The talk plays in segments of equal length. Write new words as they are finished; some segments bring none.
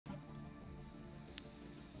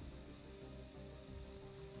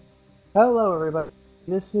Hello, everybody.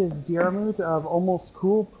 This is Diarmuth of Almost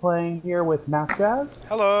Cool playing here with mathjazz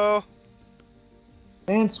Hello.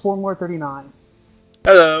 and Swarmlord 39.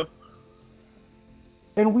 Hello.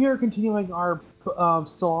 And we are continuing our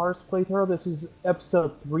Stellaris playthrough. This is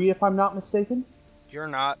episode 3, if I'm not mistaken. You're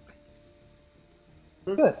not.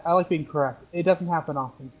 Good. I like being correct. It doesn't happen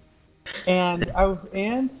often. Unless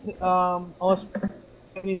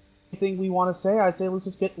anything we want to say, I'd say let's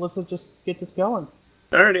just get this going.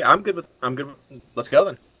 Alrighty, I'm good with let's go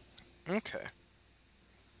then. Okay.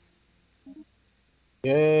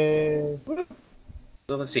 Yay.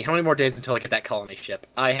 So let's see, how many more days until I get that colony ship?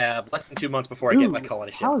 I have less than 2 months before I get my Dude,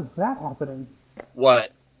 colony ship. how is that happening?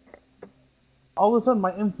 What? All of a sudden,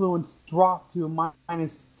 my influence dropped to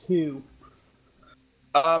 -2.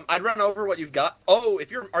 I'd run over what you've got. Oh,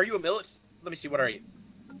 are you a military? Let me see, what are you?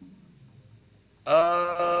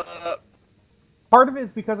 Uh, Part of it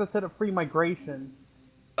is because I set up free migration.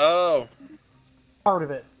 oh. Part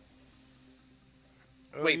of it.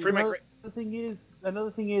 Wait, free migration.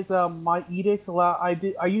 Another thing is, my edicts allow.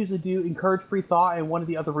 I usually do encourage free thought and one of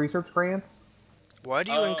the other research grants Why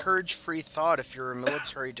do you encourage free thought if you're a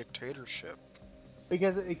military dictatorship?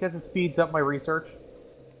 because it speeds up my research.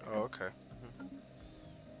 Oh, okay.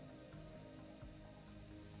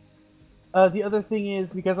 The other thing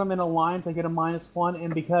is because I'm in alliance, I get a -1,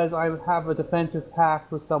 and because I have a defensive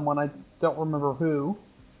pact with someone, I don't remember who.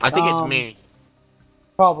 I think it's Um, me.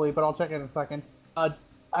 Probably, but I'll check in a second.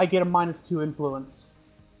 I get a -2 influence.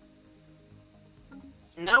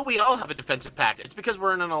 No, we all have a defensive pact. It's because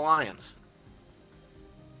we're in an alliance.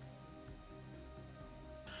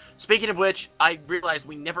 Speaking of which, I realized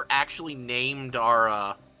we never actually named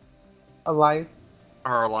Alliance.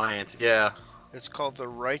 our alliance. Yeah. It's called the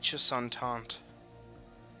Righteous Entente.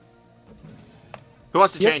 Who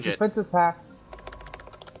wants to change it? Defensive pact.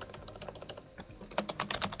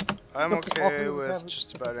 I'm Yep, all three okay of us with have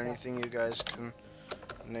just it. about anything you guys can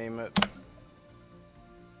name it.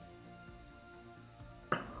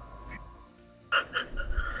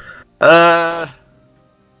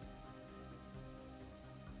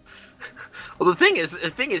 Well, the thing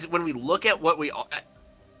is, when we look at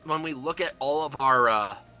all of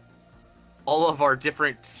our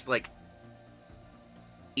different like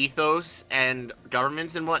ethos and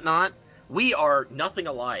governments and whatnot, we are nothing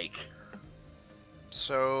alike.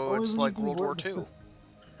 So Only it's like reason World we're- War II.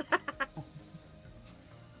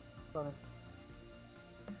 Sorry.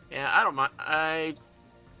 Yeah, I don't mind.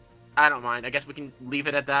 I don't mind. I guess we can leave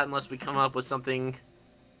it at that unless we come up with something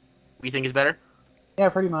we think is better. Yeah,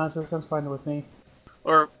 pretty much. That sounds fine with me.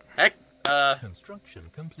 Or heck, Construction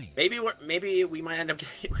complete. maybe we might end up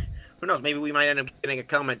getting, who knows? Maybe we might end up getting a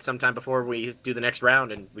comment sometime before we do the next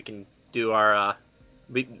round, and we can do our.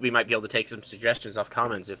 We might be able to take some suggestions off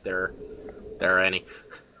comments if there are any.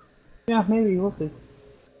 Yeah, maybe. We'll see.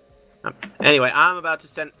 Anyway, I'm about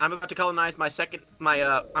to colonize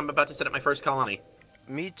I'm about to set up my first colony.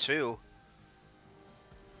 Me too.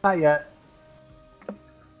 Not yet.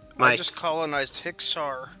 I just colonized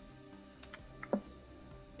Hixar.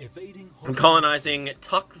 Evading I'm colonizing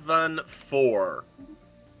Tukvan 4.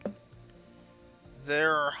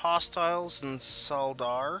 There are hostiles in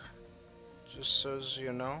Saldar. Just so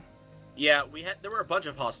you know. Yeah, there were a bunch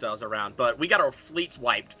of hostiles around, but we got our fleets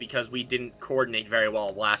wiped because we didn't coordinate very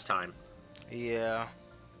well last time. Yeah.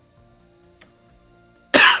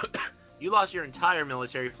 You lost your entire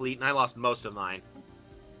military fleet, and I lost most of mine.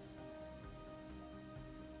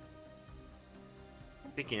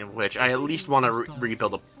 Speaking of which, I at least want to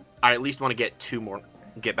rebuild I at least want to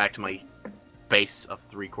get back to my base of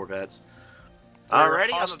 3 corvettes. There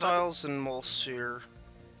Alrighty, are hostiles in Mulsir.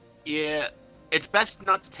 Yeah, it's best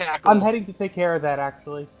not to tackle. I'm heading to take care of that,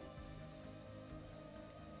 actually.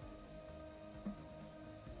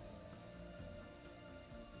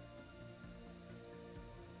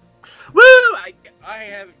 Woo!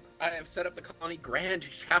 I have set up the colony Grand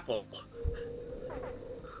Chapel.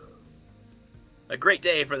 A great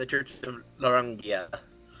day for the Church of Larangia.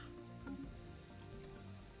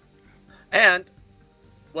 And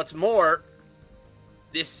what's more,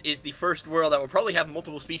 this is the first world that will probably have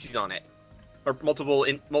multiple species on it, or multiple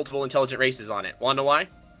intelligent races on it. Wanna know why?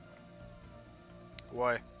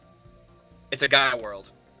 Why? It's a Gaia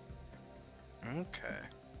world. Okay.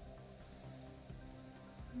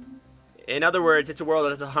 In other words, it's a world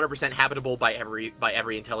that's 100% habitable by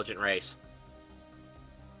every intelligent race.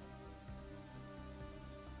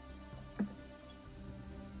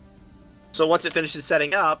 So once it finishes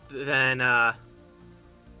setting up, then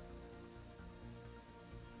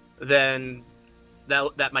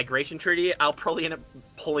that migration treaty, I'll probably end up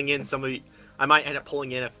pulling in some of the. I might end up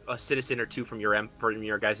pulling in a citizen or two from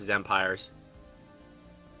your guys' empires.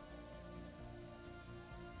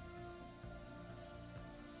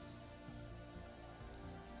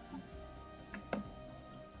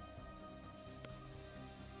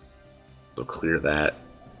 So clear that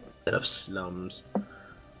set of slums.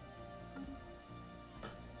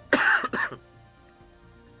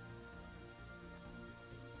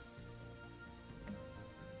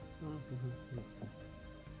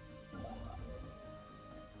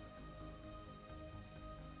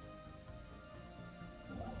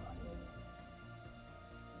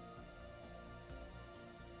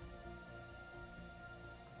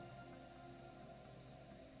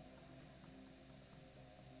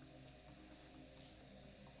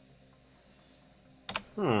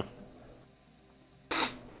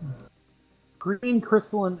 Green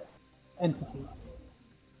crystalline entities.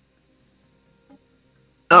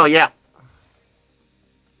 Oh, yeah.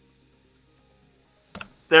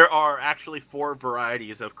 There are actually 4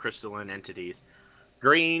 varieties of crystalline entities.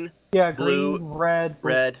 Green, Yeah, blue, green, red,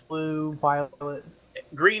 red. blue, violet.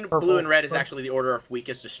 Green, Purple. blue, and red is actually the order of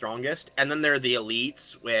weakest to strongest. And then there are the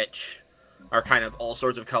elites, which are kind of all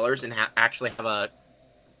sorts of colors and actually have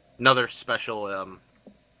another special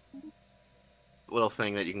little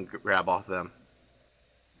thing that you can grab off them.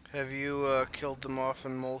 Have you killed them off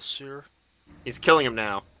in Molsir? He's killing him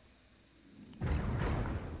now.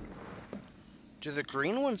 Do the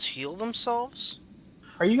green ones heal themselves?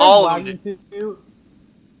 Are you guys All of them lagging too?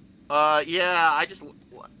 Yeah, I just...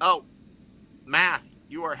 Oh, Math,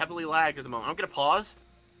 you are heavily lagged at the moment. I'm gonna pause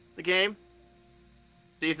the game.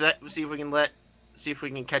 See if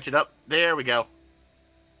we can catch it up. There we go.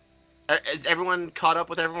 Is everyone caught up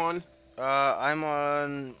with everyone? I'm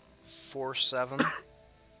on 4-7.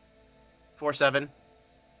 4-7.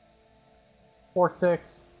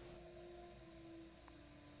 4-6.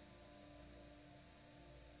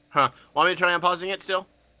 Huh. Want me to try unpausing it still?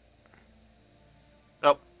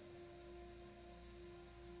 Oh.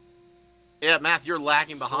 Yeah, Math, you're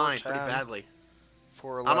lagging behind pretty 4-10. badly.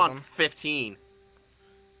 4-11. I'm on 15.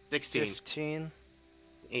 16. 15.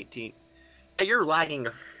 18. Hey, you're lagging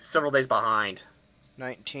several days behind.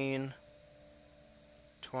 19.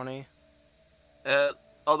 20.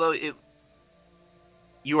 Although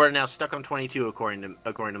you are now stuck on 22 according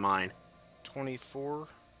to mine. 24.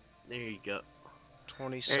 There you go.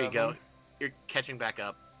 27. There you go. You're catching back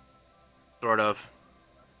up. Sort of.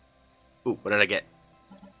 Ooh, what did I get?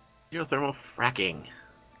 Geothermal fracking.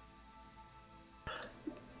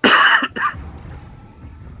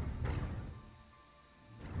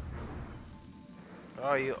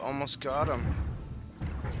 Oh, you almost got him.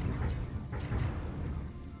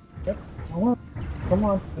 Yep. Come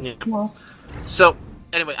on. Yeah. Come on. So,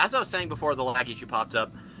 anyway, as I was saying before the lag issue popped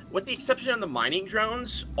up, with the exception of the mining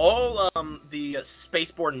drones, all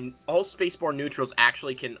spaceborne neutrals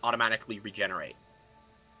actually can automatically regenerate.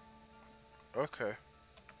 Okay.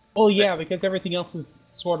 Well, yeah, because everything else is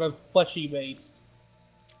sort of fleshy based.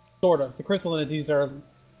 Sort of. The crystal entities are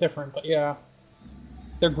different, but yeah.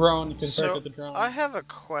 They're grown compared to the drones. I have a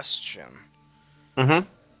question. Mm-hmm.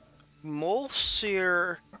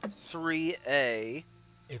 Molsir 3A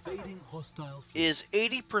Evading hostile field. is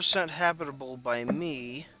 80% habitable by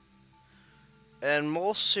me, and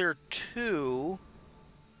Molsir 2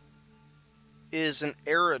 is an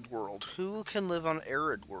arid world. Who can live on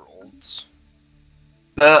arid worlds?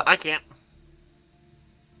 I can't.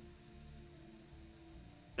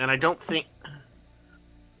 And I don't think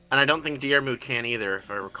Diermood can either, if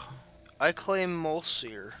I recall. I claim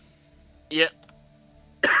Molsir. Yep.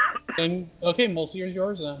 And, okay, Molsir is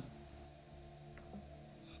yours then.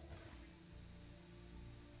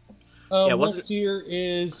 Yeah, wasn't- Molsir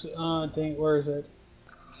is, dang, where is it?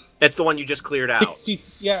 That's the one you just cleared out.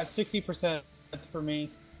 60, yeah, it's 60% for me.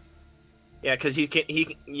 Yeah, because you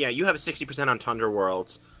have a 60% on Tundra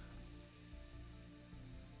Worlds.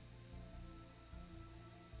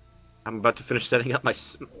 I'm about to finish setting up my...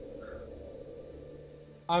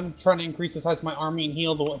 I'm trying to increase the size of my army and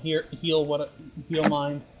heal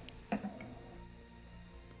mine.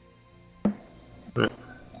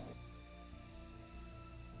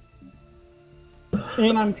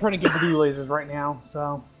 And I'm trying to get blue lasers right now,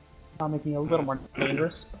 so I'm making it a little more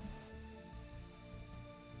dangerous.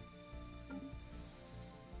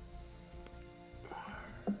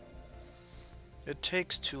 It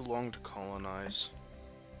takes too long to colonize.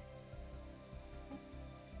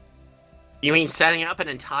 You mean setting up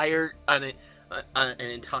the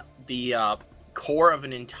core of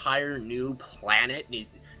an entire new planet?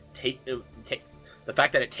 The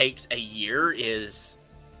fact that it takes a year is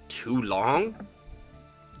too long.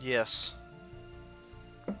 Yes.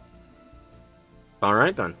 All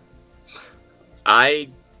right then. I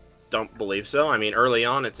don't believe so. I mean, early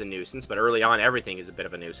on it's a nuisance, but early on everything is a bit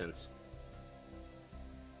of a nuisance.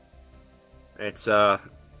 It's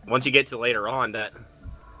once you get to later on that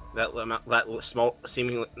small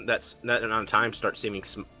seeming that amount of time starts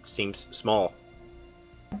seems small.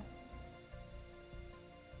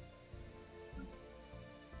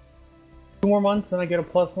 2 more months, and I get a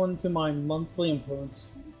 +1 to my monthly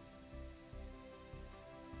influence.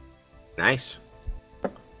 Nice.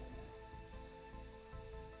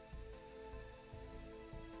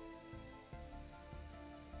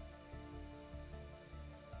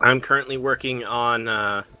 I'm currently working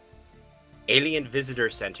on alien visitor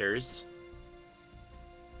centers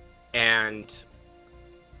and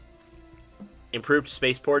improved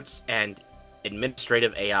spaceports and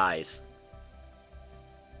administrative AIs.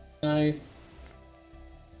 Nice.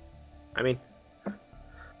 I mean,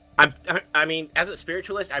 I mean, as a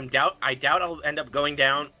spiritualist, I doubt I'll end up going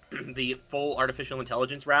down the full artificial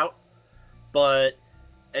intelligence route, but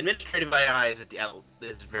administrative AI is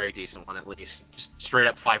a very decent one, at least. Just straight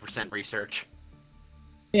up 5% research.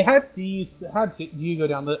 Yeah, how do you go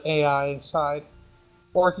down the AI side,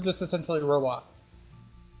 or is it just essentially robots?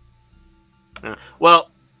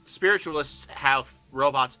 Well, spiritualists have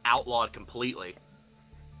robots outlawed completely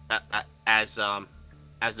as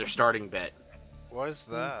their starting bit. Why is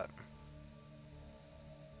that?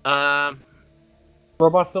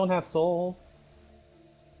 Robots don't have souls.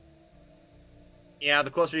 Yeah,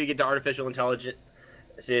 the closer you get to artificial intelligence,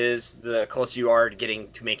 the closer you are to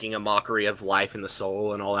getting to making a mockery of life and the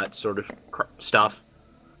soul and all that sort of stuff.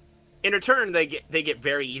 In return, they get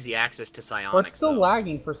very easy access to psionics. We're still though.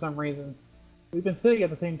 lagging for some reason. We've been sitting at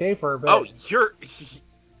the same day for a bit. Oh,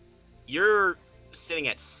 you're sitting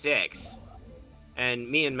at 6, and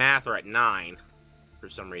me and Math are at 9 for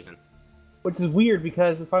some reason. Which is weird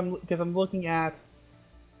because I'm looking at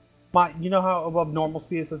my, you know how above normal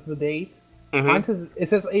speed it says the date. Mm-hmm. Mine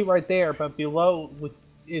says 8 right there, but below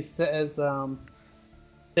it says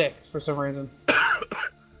 6 for some reason.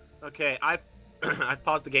 Okay, I've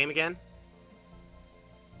paused the game again.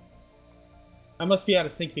 I must be out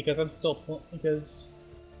of sync because I'm still because.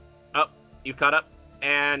 Oh, you've caught up,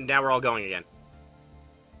 and now we're all going again.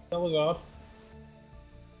 Oh my god.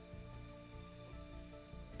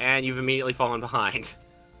 And you've immediately fallen behind.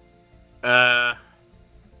 I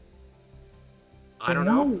don't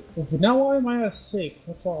know. Now why am I out of sync?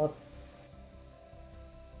 That's odd.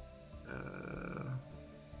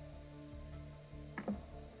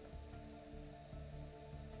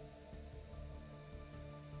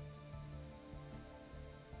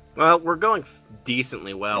 Well, we're going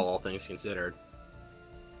decently well, all things considered.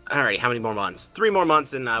 Alright, how many more months? 3 more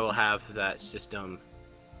months, and I will have that system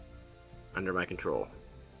under my control.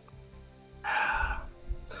 I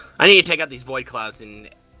need to take out these void clouds in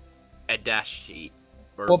a dash sheet.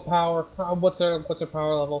 What power? What's their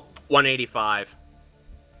power level? 185.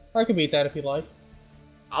 I can beat that if you like.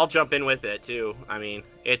 I'll jump in with it too. I mean,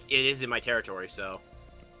 it is in my territory, so.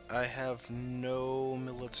 I have no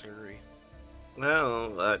military.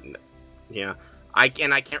 Well, yeah. I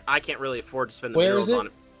can't really afford to spend the Where minerals is on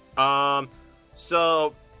it.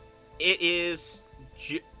 So it is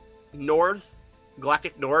north,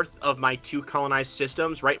 galactic north of my 2 colonized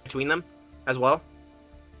systems, right between them, as well.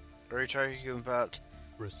 Are you talking about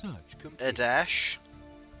Research complete. Adash?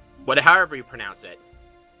 However you pronounce it.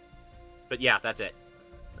 But yeah, that's it.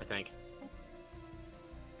 I think.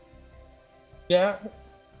 Yeah.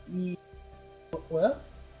 What?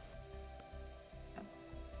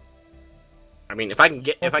 I mean, if I can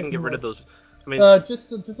get rid of those. I mean,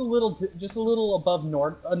 just a little above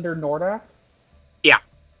under Nordak. yeah.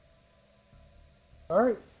 All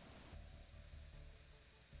right.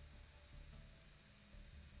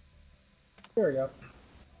 There we go.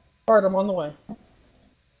 All right, I'm on the way.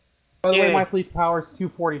 By the way, my fleet power is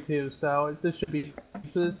 242, so this should be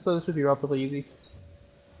relatively easy.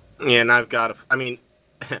 Yeah, and I've got. I mean,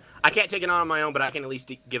 I can't take it on my own, but I can at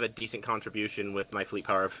least give a decent contribution with my fleet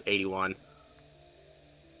power of 81.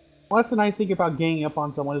 Well, that's the nice thing about ganging up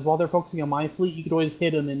on someone is while they're focusing on my fleet, you can always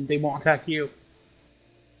hit them and they won't attack you.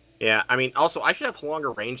 Yeah, I mean, also, I should have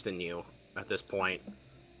longer range than you at this point.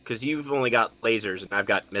 Because you've only got lasers and I've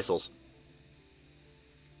got missiles.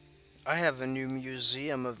 I have a new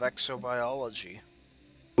museum of exobiology.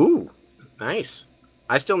 Ooh, nice.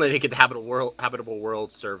 I still need to get the habitable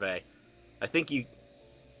world survey. I think you...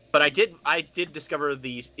 But I did discover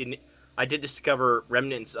I did discover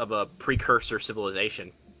remnants of a precursor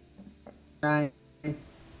civilization. Nice.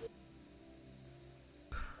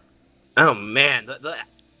 Oh man,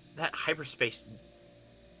 that hyperspace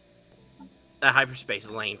that hyperspace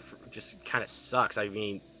lane just kind of sucks. I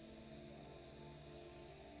mean,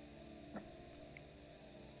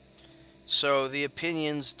 So the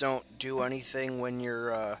opinions don't do anything when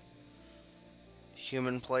you're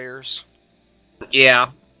human players.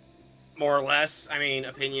 yeah, more or less. I mean,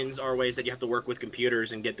 opinions are ways that you have to work with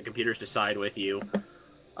computers and get the computers to side with you.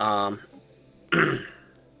 Um,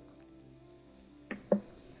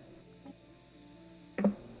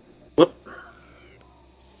 whoop.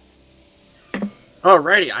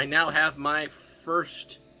 Alrighty, I now have my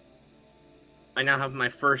first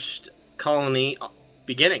colony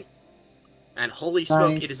beginning, and holy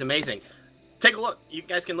smoke, Nice. it is amazing. Take a look. You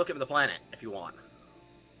guys can look at the planet if you want.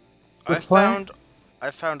 I Which planet?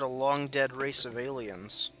 found a long dead race of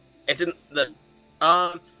aliens. It's in the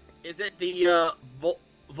is it the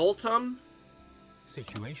Voltum?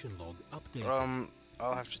 Situation log updated.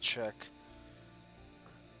 I'll have to check.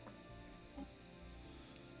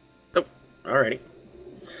 Oh, alrighty.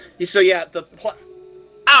 So yeah,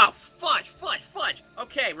 ah, fudge.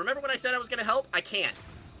 Okay, remember when I said I was gonna help? I can't.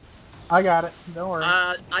 I got it. Don't worry.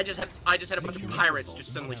 I just had a bunch of pirates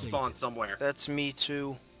just suddenly spawn somewhere. That's me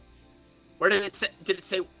too. Where did it say? Did it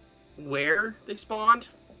say where they spawned?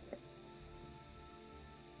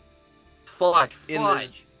 Fudge. In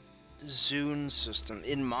the Zune system.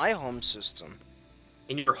 In my home system.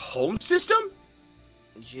 In your home system?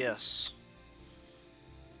 Yes.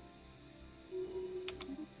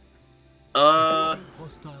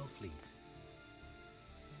 Hostile fleet.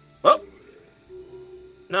 Oh.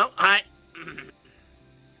 No,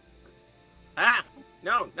 Ah!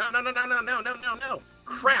 No!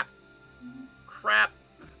 Crap!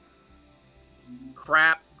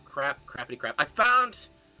 Crappity crap! I found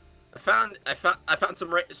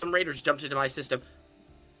some raiders jumped into my system.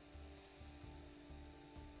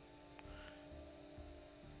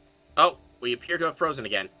 Oh, we appear to have frozen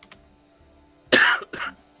again.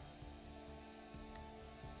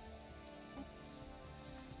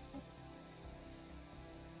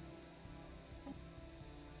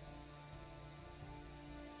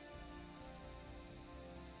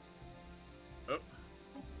 Oh.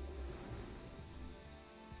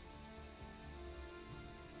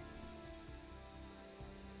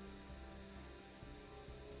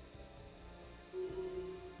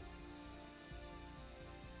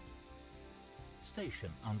 Station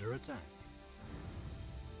under attack.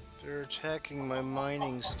 They're attacking my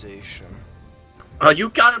mining station. You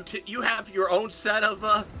got them to. You have your own set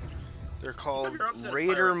of They're called your own set of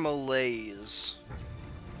Raider pirates. Malays.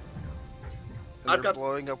 And I've they're got-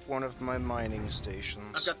 blowing up one of my mining stations.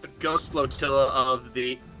 I've got the ghost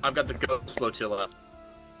flotilla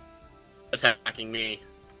attacking me.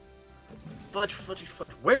 Fudge.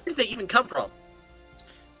 Where did they even come from?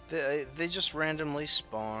 They just randomly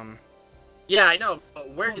spawn. Yeah, I know, but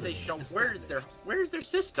where do they show? Where is their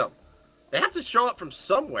system? They have to show up from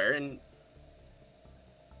somewhere, and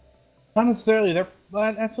Not necessarily.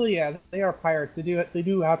 But actually, yeah, they are pirates. They do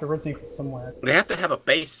have to originate from somewhere. they have to have a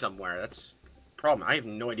base somewhere. That's the problem. I have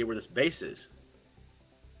no idea where this base is.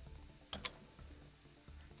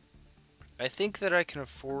 I think that I can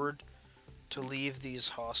afford to leave these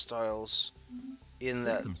hostiles in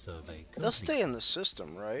that. System survey They'll complete. stay in the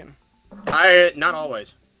system, right? Not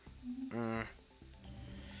always. I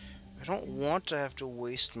don't want to have to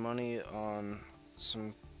waste money on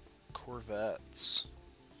some corvettes.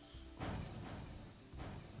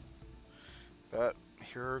 But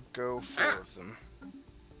here go four of them.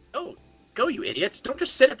 Oh, go you idiots! Don't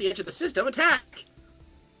just sit at the edge of the system. Attack!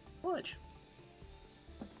 Fudge.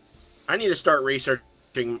 I need to start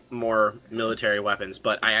researching more military weapons,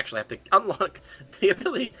 but I actually have to unlock the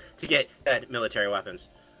ability to get military weapons.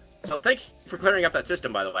 So thank you for clearing up that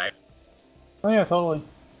system, by the way. Oh yeah, totally.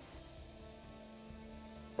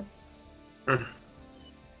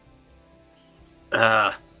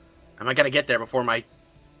 Am I gonna get there before my...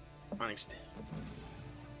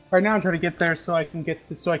 Right now, I'm trying to get there so I can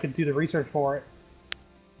do the research for it.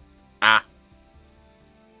 Ah.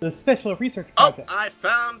 The special research Oh, project. I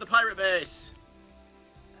found the pirate base!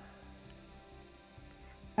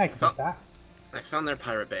 I can get that. I found their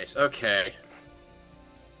pirate base. Okay.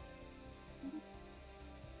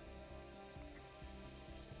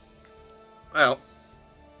 Well,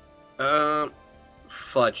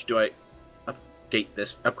 fudge. Do I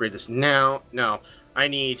upgrade this now? No. I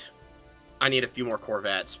need a few more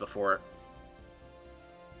corvettes before.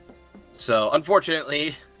 So,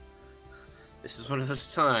 unfortunately, this is one of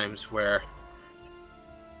those times where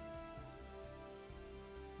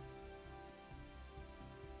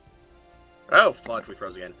oh, fudge, we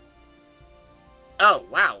froze again. Oh,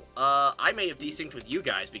 wow. I may have desynced with you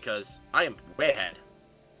guys because I am way ahead.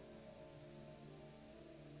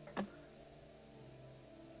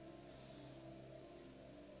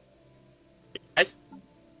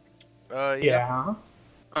 Yeah. Yeah.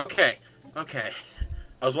 Okay.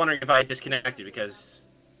 I was wondering if I had disconnected because...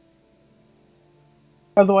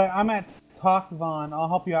 By the way, I'm at Talkvon. I'll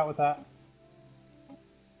help you out with that.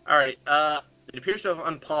 Alright, it appears to have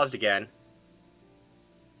unpaused again.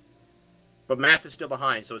 But math is still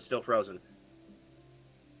behind, so it's still frozen.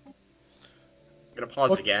 I'm gonna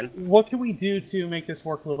pause it again. What can we do to make this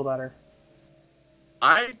work a little better?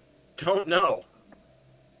 I don't know.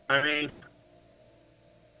 I mean...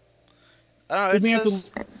 I don't know,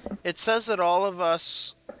 it says that all of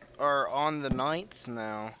us are on the 9th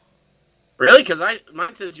now. Really? Because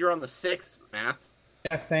mine says you're on the 6th, math.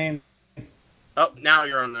 Yeah, same. Oh, now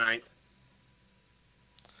you're on the 9th.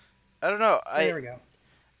 I don't know. There we go.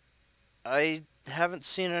 I haven't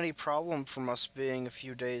seen any problem from us being a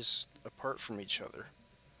few days apart from each other.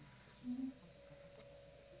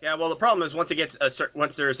 Yeah, well, the problem is once there's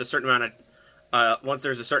a certain amount of, once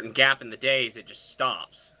there's a certain gap in the days, it just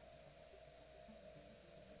stops.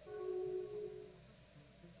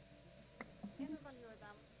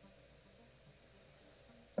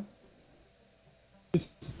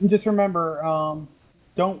 Just remember,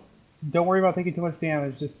 don't worry about taking too much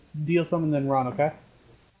damage. Just deal some and then run, okay?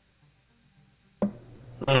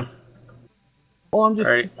 Well,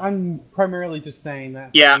 I'm primarily just saying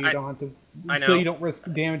that. Yeah, so you don't have to. I know. So you don't risk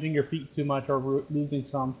damaging your feet too much or losing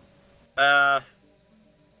some. Froze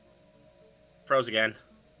again.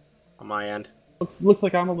 On my end. Looks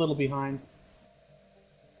like I'm a little behind.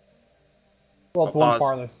 Well, the one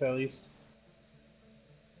farthest, at least.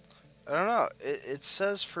 I don't know. It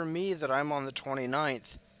says for me that I'm on the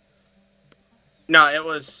 29th. No, it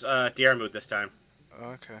was Diarmuth this time.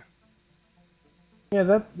 Okay. Yeah,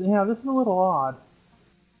 this is a little odd.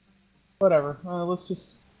 Whatever. Let's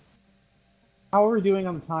just. How are we doing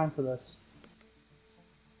on the time for this?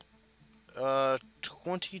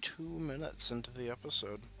 22 minutes into the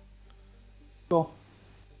episode. Cool.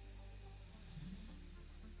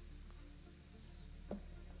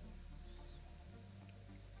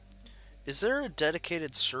 Is there a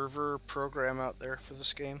dedicated server program out there for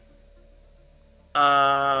this game?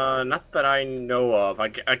 Not that I know of. I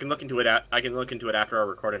can look into it. I can look into it after our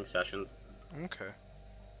recording session. Okay.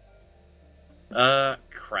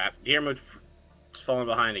 Crap. Diarmuth's falling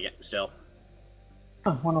behind again. Still.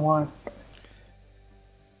 I wonder why.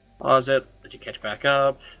 Pause it. Did you catch back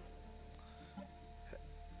up?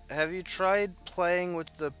 Have you tried playing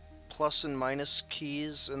with the plus and minus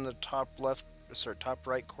keys in the top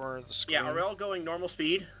right corner of the screen? Yeah. Are we all going normal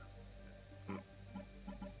speed?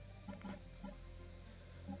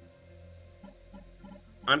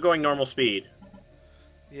 I'm going normal speed.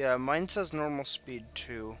 Yeah, mine says normal speed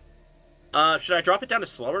too. Should I drop it down to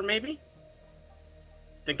slower, maybe?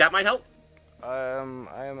 Think that might help? I am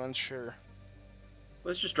unsure.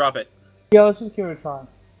 Let's just drop it. Yeah, let's just give it a try.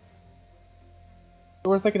 The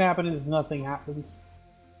worst that can happen is nothing happens.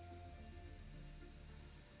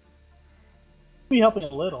 Be helping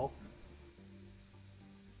a little.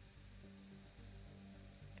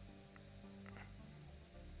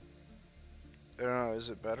 I don't know, is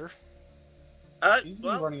it better?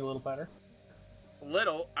 Well, running a little better.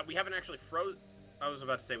 Little. We haven't actually froze. I was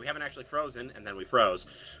about to say we haven't actually frozen, and then we froze.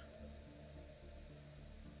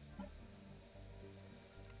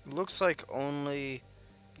 Looks like only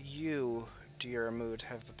you, Diarmuth,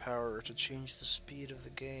 have the power to change the speed of the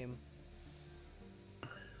game.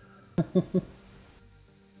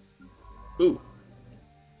 Ooh.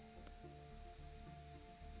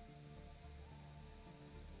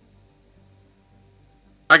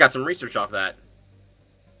 I got some research off that.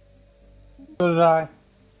 So did I.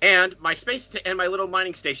 And my and my little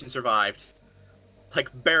mining station survived. Like,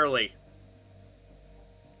 barely.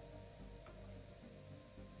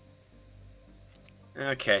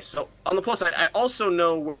 Okay, so on the plus side, I also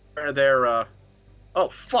know where they're, Oh,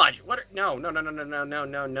 fudge! What? No.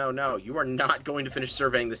 You are not going to finish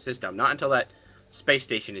surveying the system. Not until that space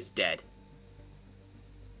station is dead.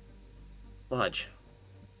 Fudge.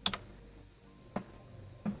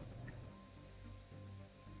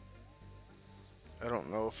 I don't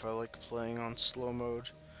know if I like playing on slow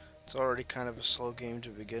mode. It's already kind of a slow game to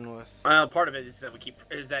begin with. Part of it is that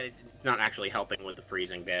it's not actually helping with the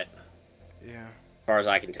freezing bit. Yeah. As far as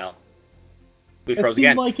I can tell. We It froze seemed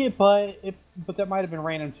again. like it, but that might have been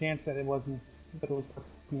random chance that it was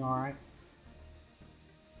working all right.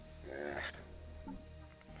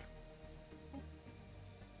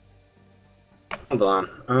 Hold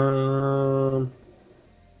on.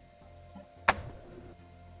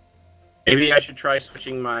 Maybe I should try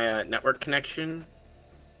switching my network connection.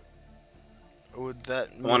 Would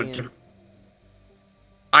that mean...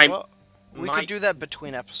 Well, we could do that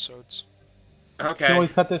between episodes. Okay. We can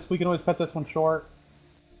always cut this. We can always cut this one short.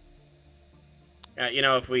 You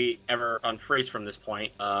know, if we ever unfreeze from this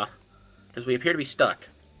point, because we appear to be stuck.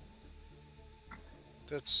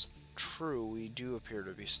 That's true. We do appear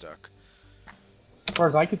to be stuck. As far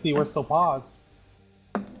as I can see, we're still paused.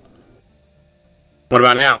 What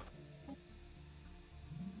about now?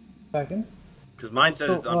 Second. Because mine says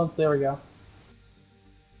it's on. Well, there we go.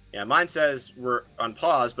 Yeah, mine says we're on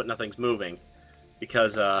pause, but nothing's moving.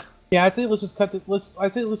 Because Yeah, I'd say let's just cut this.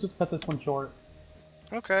 I'd say let's just cut this one short.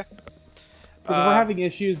 Okay. If we're having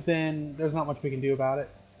issues, then there's not much we can do about it.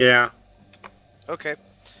 yeah. Okay.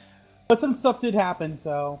 But some stuff did happen,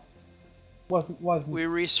 so wasn't. We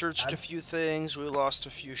researched a few things. We lost a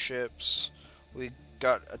few ships. We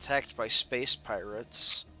got attacked by space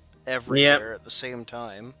pirates everywhere at the same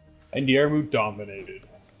time. And Yermu dominated.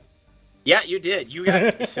 Yeah, you did. You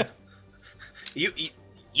got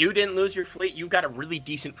you didn't lose your fleet. You got a really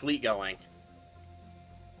decent fleet going.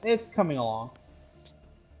 It's coming along.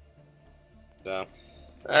 So,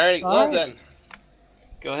 alright, well then,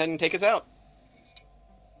 go ahead and take us out.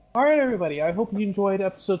 All right, everybody. I hope you enjoyed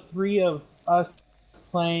episode 3 of us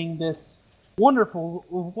playing this wonderful,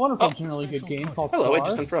 generally good game called Hello, it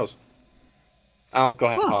Stars. just unfroze. I'll go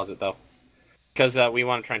ahead and pause it though, because we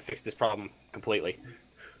want to try and fix this problem completely.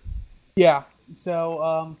 Yeah.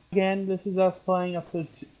 So again, this is us playing episode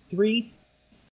 3